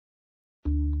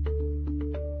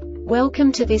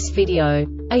Welcome to this video.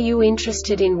 Are you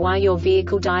interested in why your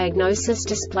vehicle diagnosis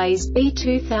displays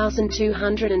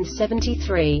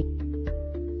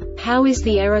B2273? How is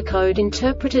the error code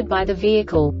interpreted by the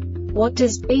vehicle? What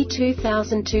does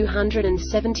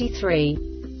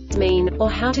B2273 mean,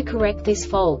 or how to correct this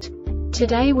fault?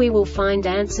 Today we will find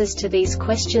answers to these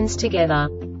questions together.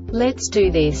 Let's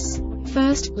do this.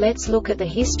 First, let's look at the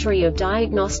history of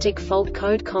diagnostic fault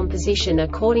code composition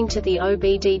according to the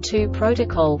OBD2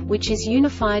 protocol, which is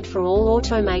unified for all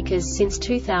automakers since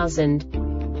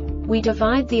 2000. We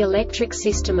divide the electric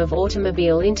system of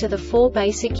automobile into the four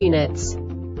basic units: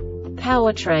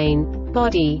 powertrain,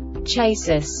 body,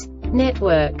 chassis,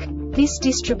 network. This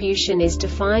distribution is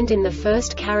defined in the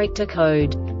first character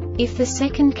code. If the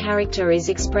second character is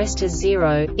expressed as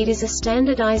 0, it is a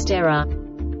standardized error.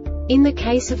 In the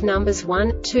case of numbers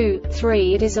 1, 2,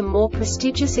 3, it is a more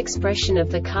prestigious expression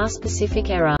of the car-specific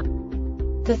error.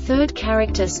 The third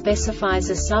character specifies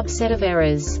a subset of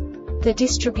errors. The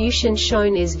distribution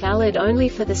shown is valid only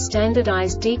for the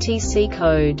standardized DTC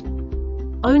code.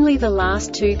 Only the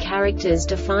last two characters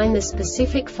define the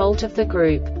specific fault of the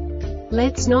group.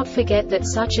 Let's not forget that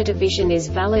such a division is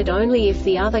valid only if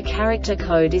the other character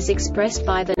code is expressed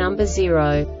by the number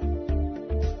 0.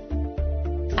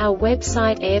 Our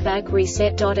website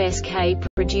airbagreset.sk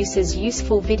produces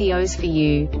useful videos for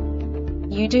you.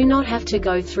 You do not have to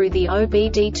go through the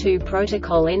OBD2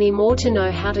 protocol anymore to know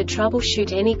how to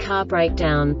troubleshoot any car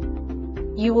breakdown.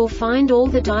 You will find all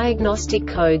the diagnostic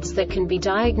codes that can be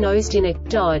diagnosed in a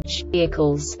Dodge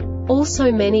vehicles.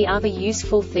 Also many other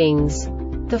useful things.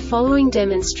 The following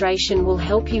demonstration will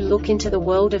help you look into the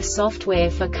world of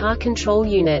software for car control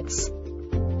units.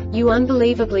 You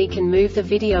unbelievably can move the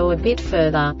video a bit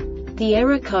further. The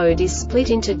error code is split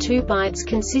into 2 bytes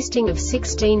consisting of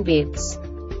 16 bits.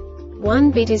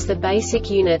 1 bit is the basic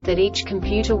unit that each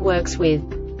computer works with.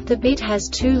 The bit has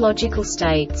 2 logical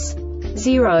states: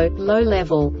 0, low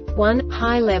level, 1,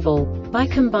 high level. By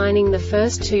combining the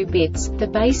first 2 bits, the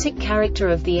basic character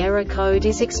of the error code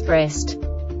is expressed.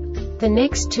 The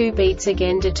next 2 beats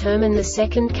again determine the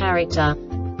second character.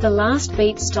 The last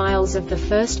beat styles of the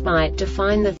first byte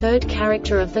define the third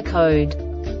character of the code.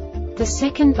 The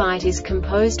second byte is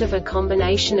composed of a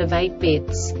combination of 8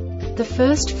 bits. The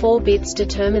first 4 bits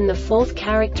determine the fourth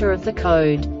character of the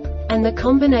code. And the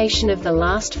combination of the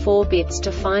last 4 bits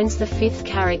defines the fifth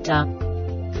character.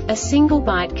 A single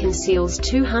byte conceals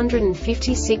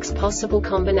 256 possible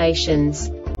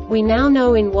combinations. We now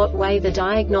know in what way the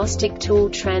diagnostic tool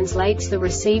translates the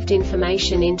received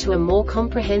information into a more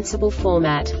comprehensible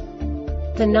format.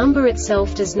 The number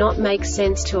itself does not make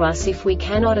sense to us if we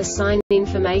cannot assign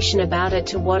information about it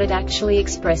to what it actually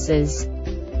expresses.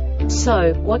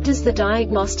 So, what does the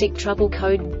Diagnostic Trouble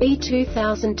Code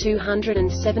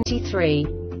B2273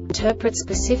 interpret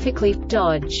specifically for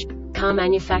Dodge car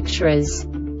manufacturers?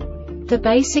 The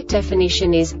basic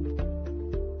definition is: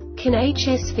 can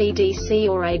HSVDC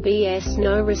or ABS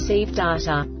no receive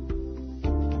data?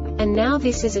 And now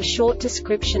this is a short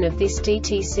description of this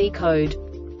DTC code.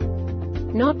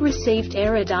 Not received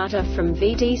error data from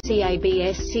VDC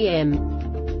ABS CM.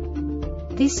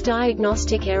 This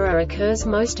diagnostic error occurs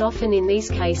most often in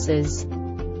these cases: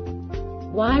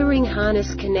 wiring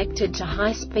harness connected to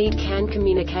high-speed CAN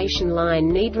communication line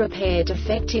need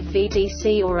repair.Defective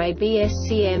VDC or ABS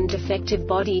CM.Defective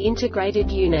body integrated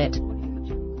unit.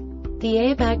 The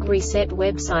Airbag Reset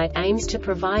website aims to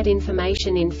provide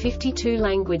information in 52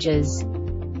 languages.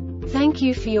 Thank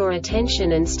you for your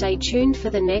attention and stay tuned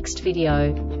for the next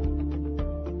video.